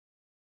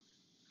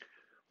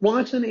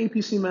Rhyton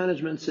EPC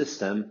Management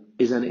System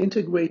is an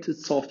integrated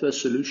software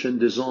solution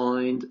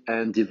designed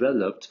and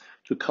developed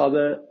to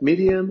cover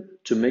medium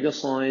to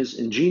mega-size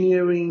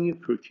engineering,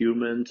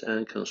 procurement,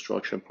 and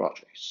construction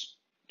projects.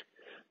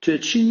 To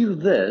achieve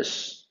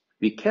this,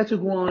 we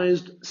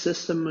categorized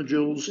system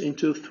modules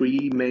into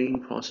three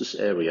main process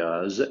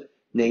areas,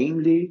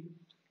 namely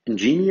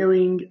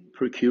engineering,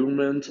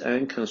 procurement,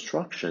 and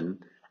construction,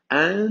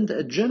 and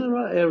a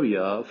general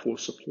area for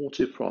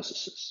supportive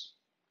processes.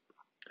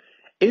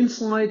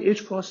 Inside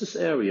each process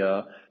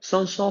area,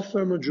 some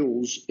software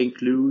modules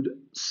include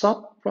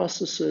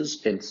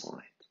sub-processes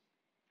inside.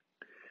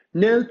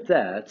 Note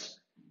that,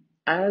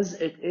 as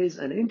it is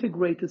an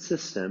integrated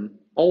system,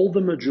 all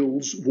the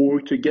modules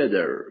work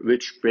together,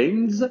 which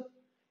brings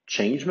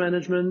change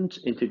management,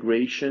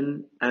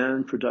 integration,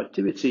 and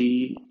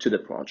productivity to the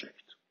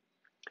project.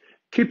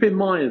 Keep in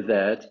mind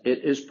that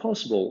it is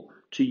possible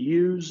to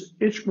use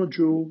each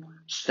module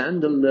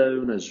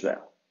standalone as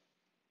well.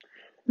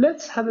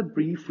 Let's have a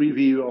brief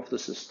review of the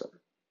system.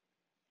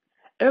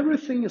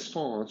 Everything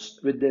starts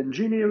with the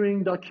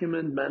engineering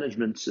document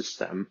management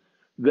system,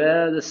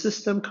 where the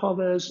system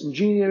covers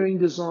engineering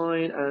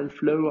design and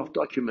flow of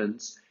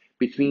documents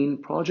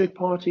between project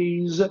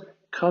parties,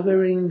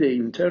 covering the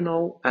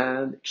internal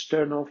and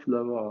external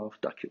flow of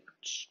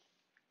documents.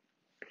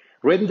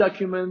 Ready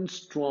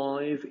documents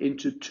drive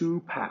into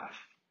two paths,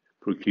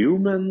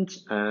 procurement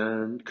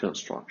and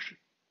construction.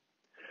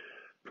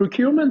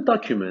 Procurement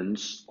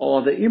documents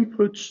are the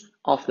inputs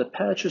of the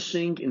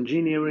purchasing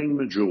engineering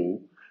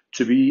module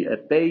to be a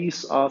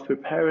base of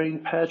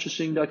preparing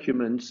purchasing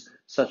documents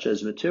such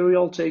as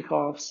material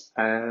takeoffs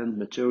and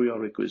material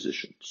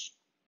requisitions.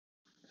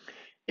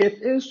 It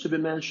is to be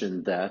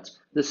mentioned that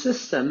the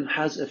system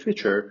has a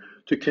feature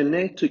to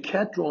connect to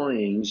CAD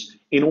drawings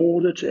in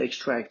order to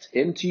extract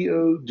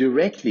MTO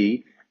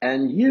directly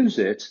and use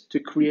it to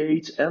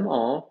create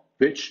MR,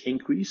 which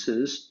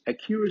increases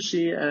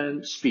accuracy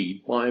and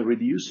speed by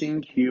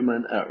reducing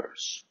human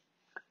errors.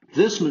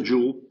 This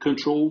module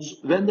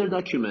controls vendor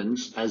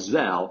documents as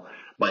well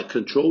by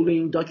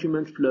controlling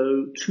document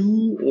flow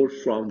to or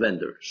from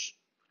vendors.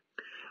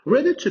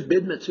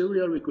 Ready-to-bid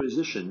material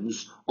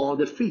requisitions are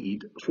the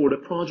feed for the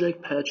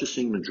project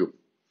purchasing module.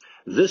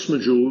 This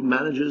module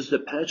manages the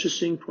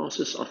purchasing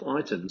process of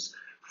items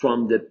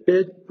from the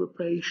bid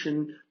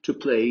preparation to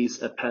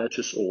place a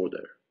purchase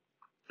order.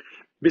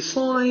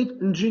 Besides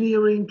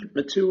engineering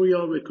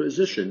material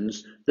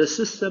requisitions, the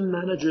system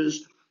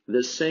manages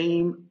the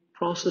same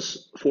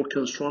process for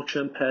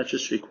construction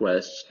purchase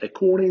requests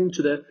according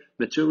to the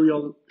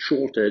material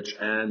shortage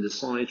and the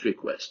site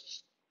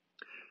requests.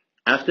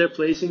 After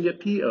placing a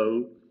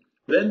PO,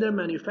 vendor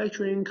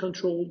manufacturing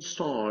control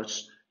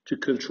starts to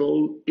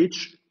control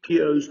each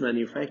PO's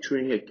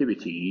manufacturing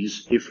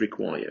activities if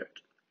required.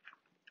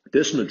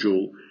 This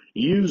module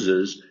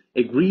uses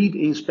agreed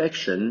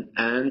inspection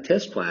and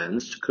test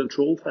plans to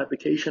control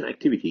fabrication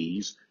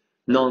activities,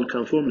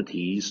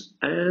 non-conformities,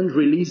 and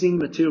releasing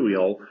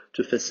material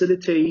to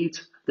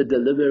facilitate the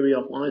delivery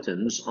of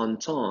items on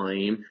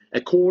time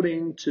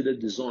according to the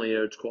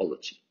desired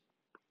quality.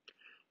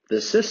 The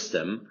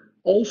system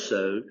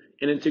also,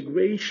 in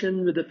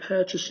integration with the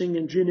purchasing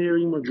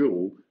engineering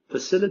module,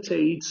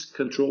 facilitates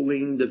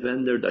controlling the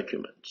vendor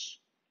documents.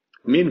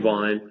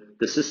 Meanwhile,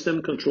 the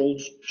system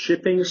controls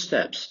shipping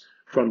steps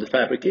from the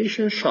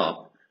fabrication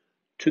shop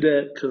to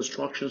the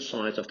construction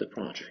site of the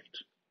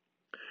project.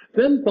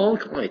 When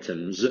bulk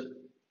items,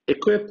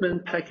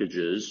 equipment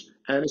packages,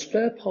 and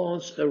spare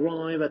parts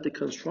arrive at the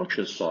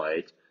construction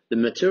site, the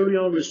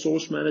material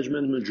resource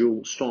management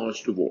module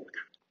starts to work.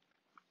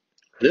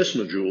 This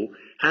module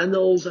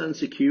handles and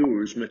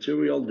secures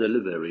material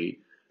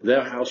delivery,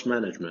 warehouse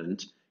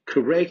management,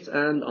 correct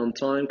and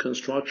on-time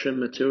construction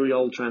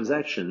material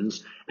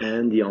transactions,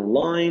 and the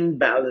online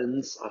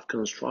balance of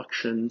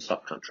construction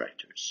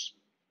subcontractors.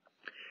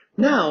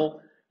 Now,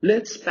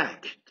 let's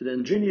back to the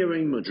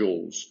engineering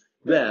modules,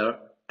 where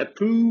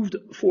approved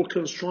for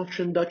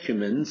construction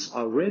documents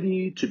are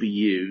ready to be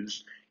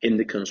used in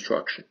the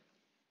construction.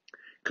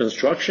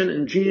 Construction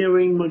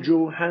engineering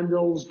module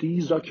handles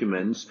these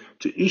documents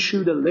to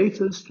issue the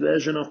latest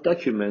version of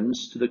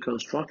documents to the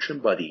construction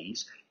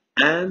bodies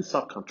and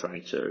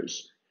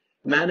subcontractors,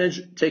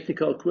 manage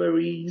technical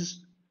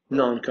queries,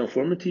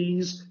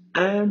 non-conformities,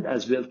 and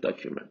as-built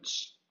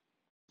documents.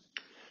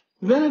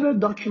 Whenever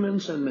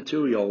documents and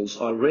materials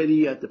are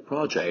ready at the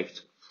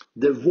project,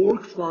 the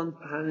work front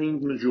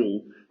planning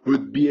module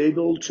would be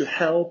able to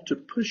help to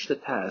push the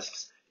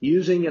tasks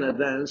using an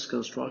advanced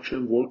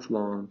construction work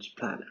front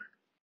planner.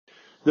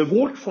 The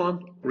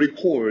workfront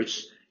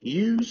reports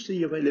use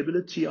the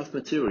availability of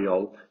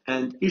material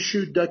and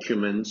issued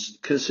documents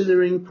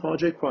considering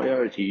project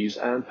priorities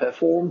and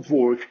performed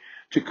work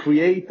to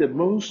create the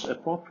most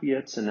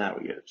appropriate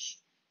scenarios.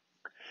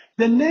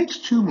 The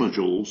next two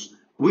modules,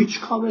 which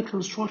cover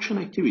construction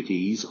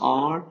activities,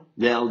 are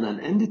Weld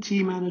and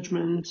Entity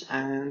Management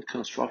and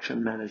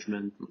Construction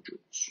Management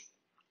modules.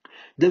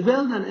 The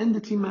Weld and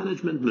Entity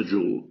Management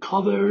module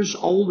covers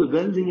all the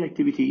welding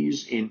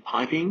activities in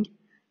piping,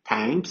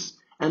 tanks,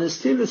 and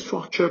still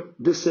structured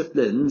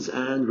disciplines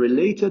and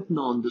related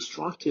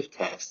non-destructive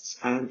tests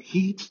and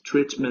heat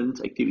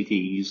treatment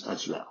activities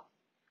as well.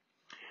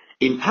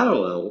 In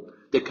parallel,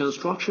 the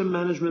construction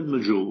management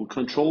module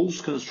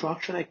controls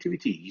construction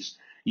activities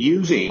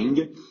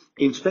using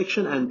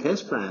inspection and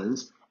test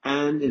plans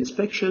and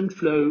inspection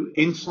flow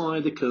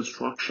inside the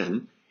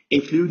construction,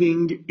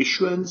 including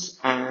issuance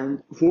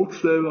and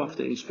workflow of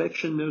the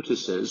inspection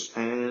notices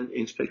and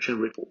inspection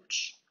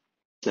reports.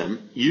 The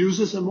system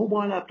uses a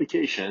mobile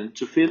application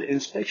to fill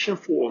inspection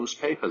forms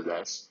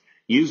paperless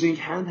using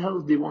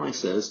handheld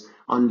devices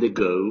on the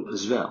go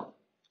as well.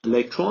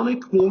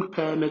 Electronic work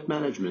permit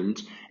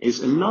management is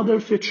another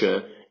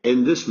feature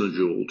in this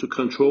module to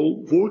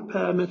control work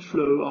permit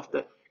flow of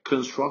the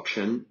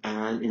construction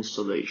and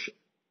installation.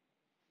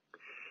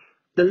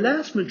 The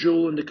last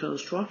module in the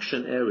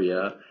construction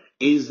area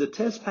is the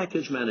test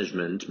package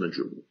management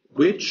module,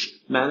 which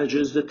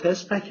manages the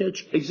test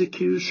package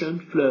execution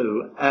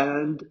flow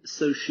and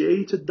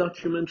associated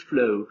document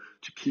flow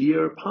to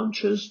clear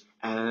punches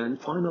and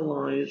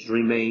finalize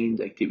remained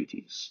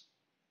activities.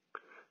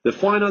 The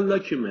final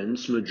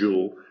documents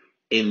module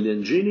in the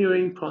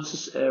engineering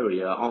process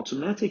area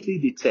automatically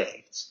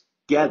detects,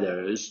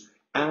 gathers,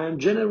 and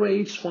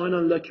generates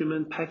final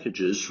document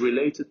packages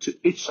related to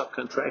each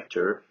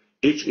subcontractor,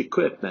 each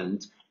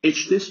equipment,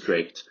 each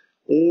district,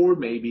 or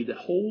maybe the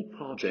whole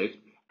project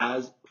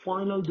as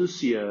final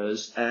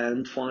dossiers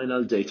and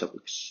final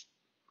databooks.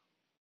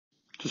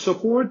 To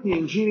support the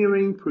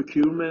engineering,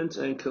 procurement,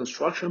 and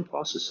construction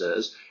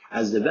processes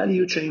as the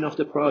value chain of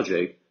the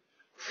project,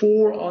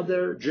 4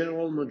 other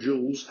general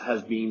modules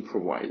have been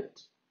provided.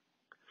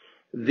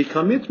 The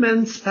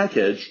commitments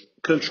package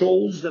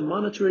controls the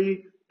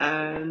monetary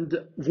and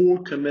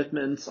work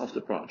commitments of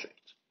the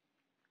project.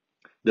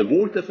 The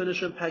work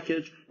definition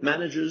package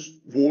manages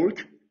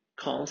work,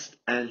 cost,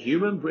 and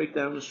human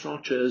breakdown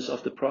structures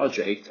of the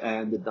project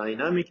and the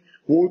dynamic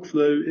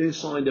workflow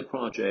inside the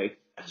project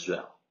as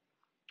well.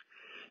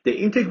 The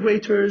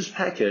integrators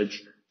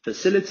package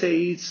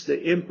facilitates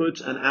the input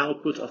and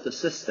output of the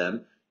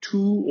system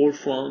to or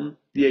from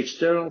the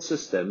external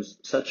systems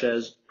such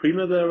as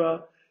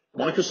Primavera,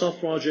 Microsoft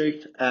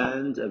Project,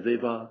 and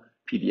Viva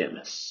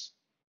PDMS.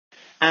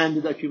 And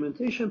the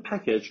documentation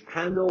package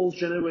handles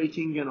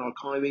generating and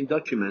archiving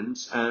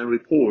documents and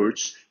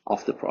reports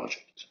of the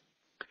project.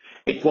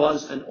 It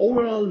was an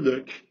overall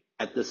look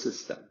at the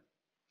system.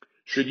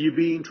 Should you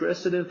be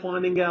interested in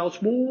finding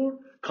out more,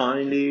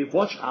 kindly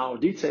watch our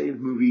detailed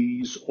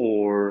movies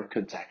or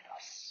contact us.